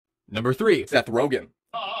Number 3, Seth Rogen.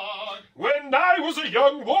 When I was a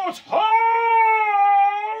young warthog!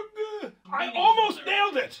 I almost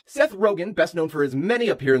nailed it! Seth Rogen, best known for his many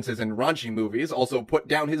appearances in raunchy movies, also put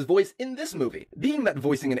down his voice in this movie. Being that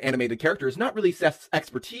voicing an animated character is not really Seth's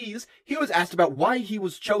expertise, he was asked about why he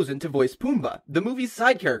was chosen to voice Pumbaa, the movie's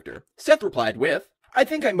side character. Seth replied with, "I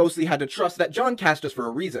think I mostly had to trust that John cast us for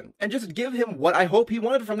a reason, and just give him what I hope he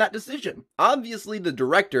wanted from that decision." Obviously, the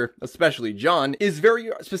director, especially John, is very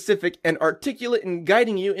specific and articulate in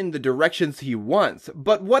guiding you in the directions he wants,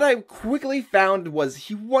 but what I quickly found was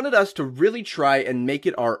he wanted us to really try and make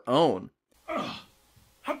it our own.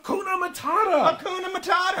 Hakuna Matata! Hakuna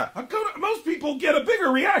Matata! Most people get a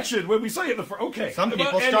bigger reaction when we say it okay. Some people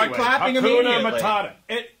But start anyway, clapping Hakuna immediately. Matata.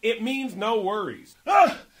 It means no worries.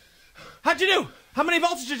 How'd you do? How many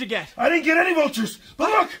vultures did you get? I didn't get any vultures,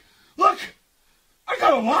 but look! I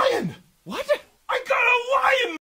got a lion! What? I got a lion!